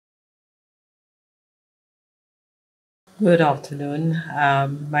Good afternoon.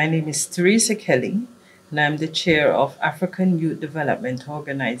 My name is Teresa Kelly, and I'm the chair of African Youth Development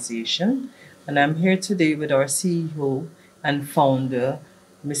Organization. And I'm here today with our CEO and founder,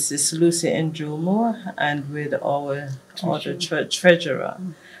 Mrs. Lucy Njomo, and with our other treasurer,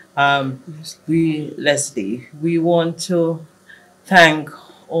 Leslie. We want to thank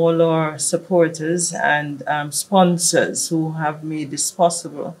all our supporters and sponsors who have made this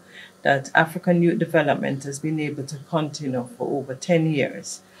possible, that African Youth Development has been able to continue for over 10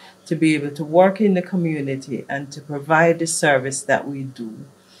 years, to be able to work in the community and to provide the service that we do.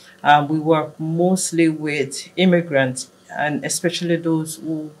 We work mostly with immigrants, and especially those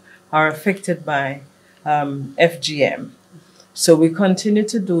who are affected by FGM. So we continue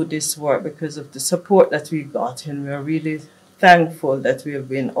to do this work because of the support that we got, and we are really thankful that we have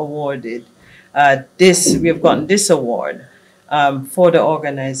been awarded this. We have gotten this award for the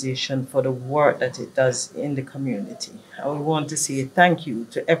organization for the work that it does in the community. And we want to say thank you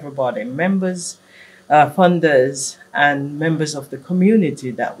to everybody, members, funders, and members of the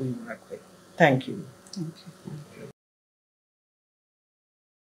community that we work with. Thank you. Thank you.